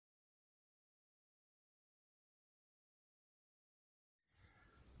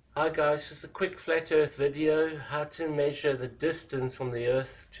Hi guys, just a quick flat earth video, how to measure the distance from the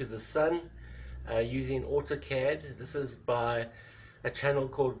earth to the sun using AutoCAD. This is by a channel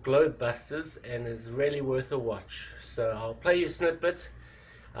called GlobeBusters and is really worth a watch. So I'll play you a snippet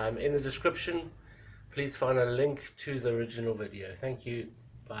in the description. Please find a link to the original video. Thank you.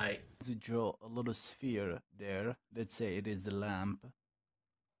 Bye. To draw a little sphere there, let's say it is the lamp.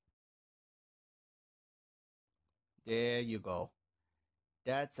 There you go.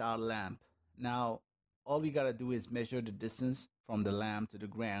 That's our lamp. Now, all we gotta do is measure the distance from the lamp to the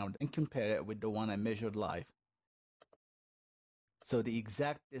ground and compare it with the one I measured live. So the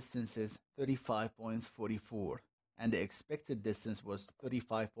exact distance is 35.44 and the expected distance was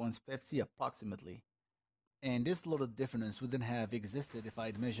 35.50 approximately. And this little difference wouldn't have existed if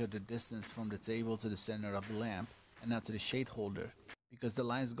I'd measured the distance from the table to the center of the lamp and not to the shade holder, because the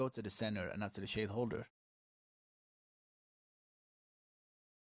lines go to the center and not to the shade holder.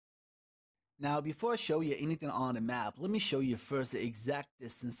 Now, before I show you anything on the map, let me show you first the exact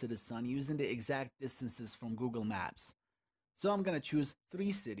distance to the sun using the exact distances from Google Maps. So I'm going to choose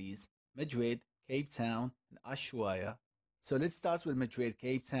 3 cities, Madrid, Cape Town, and Ushuaia. So let's start with Madrid,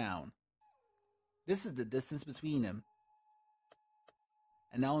 Cape Town. This is the distance between them.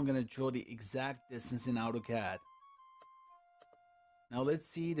 And now I'm going to draw the exact distance in AutoCAD. Now let's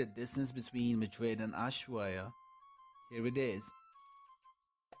see the distance between Madrid and Ushuaia. Here it is.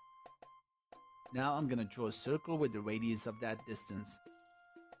 Now I'm going to draw a circle with the radius of that distance.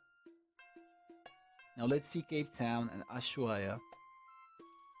 Now let's see Cape Town and Ushuaia.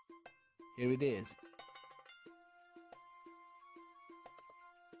 Here it is.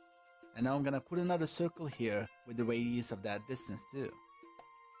 And now I'm going to put another circle here with the radius of that distance too.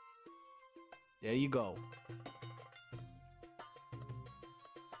 There you go.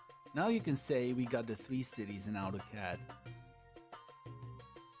 Now you can say we got the 3 cities in AutoCAD.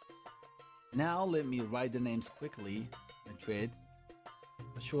 Now let me write the names quickly. Madrid,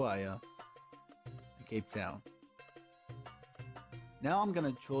 Ushuaia, and Cape Town. Now I'm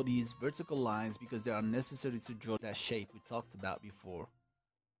going to draw these vertical lines because they are necessary to draw that shape we talked about before.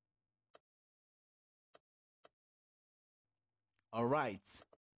 Alright,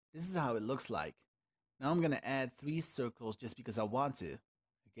 this is how it looks like. Now I'm going to add 3 circles just because I want to,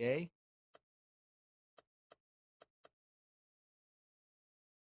 okay?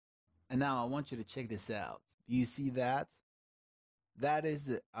 And now I want you to check this out. Do you see that? That is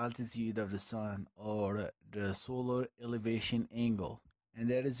the altitude of the sun, or the solar elevation angle. And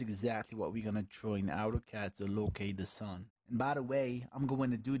that is exactly what we're going to draw in AutoCAD to locate the sun. And by the way, I'm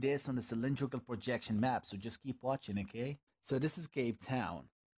going to do this on the cylindrical projection map, so just keep watching, okay? So this is Cape Town.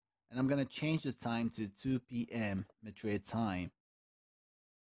 And I'm going to change the time to 2 p.m. Madrid time.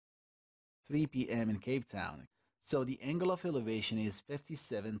 3 p.m. in Cape Town. So the angle of elevation is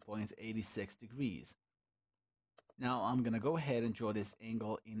 57.86 degrees. Now I'm going to go ahead and draw this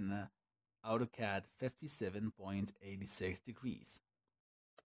angle in AutoCAD 57.86 degrees.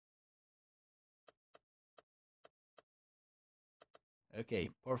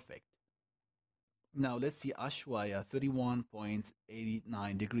 Okay, perfect. Now let's see Ushuaia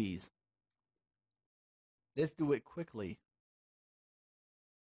 31.89 degrees. Let's do it quickly.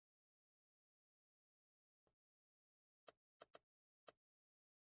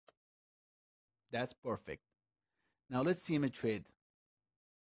 That's perfect. Now let's see Madrid.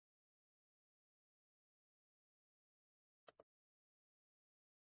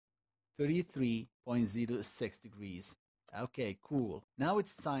 .06 degrees. Okay, cool. Now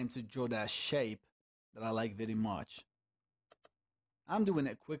it's time to draw that shape that I like very much. I'm doing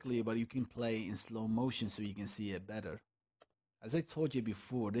it quickly, but you can play in slow motion so you can see it better. As I told you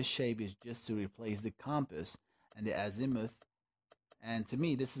before, this shape is just to replace the compass and the azimuth, and to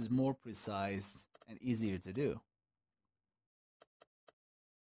me this is more precise and easier to do.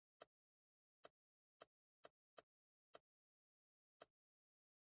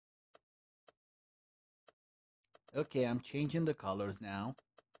 Okay, I'm changing the colors now.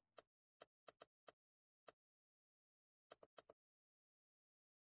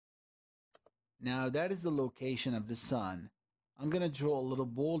 Now that is the location of the sun. I'm gonna draw a little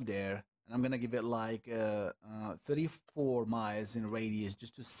ball there, and I'm gonna give it like 34 miles in radius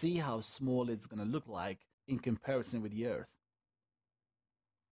just to see how small it's gonna look like in comparison with the Earth.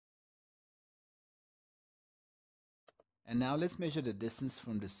 And now let's measure the distance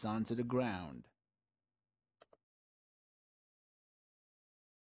from the sun to the ground.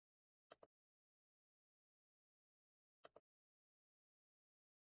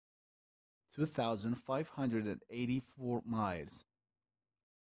 (2,584 miles).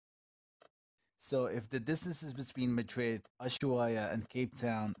 So if the distances between Madrid, Ushuaia, and Cape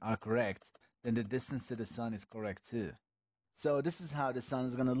Town are correct, then the distance to the sun is correct too. So this is how the sun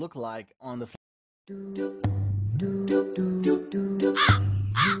is going to look like on the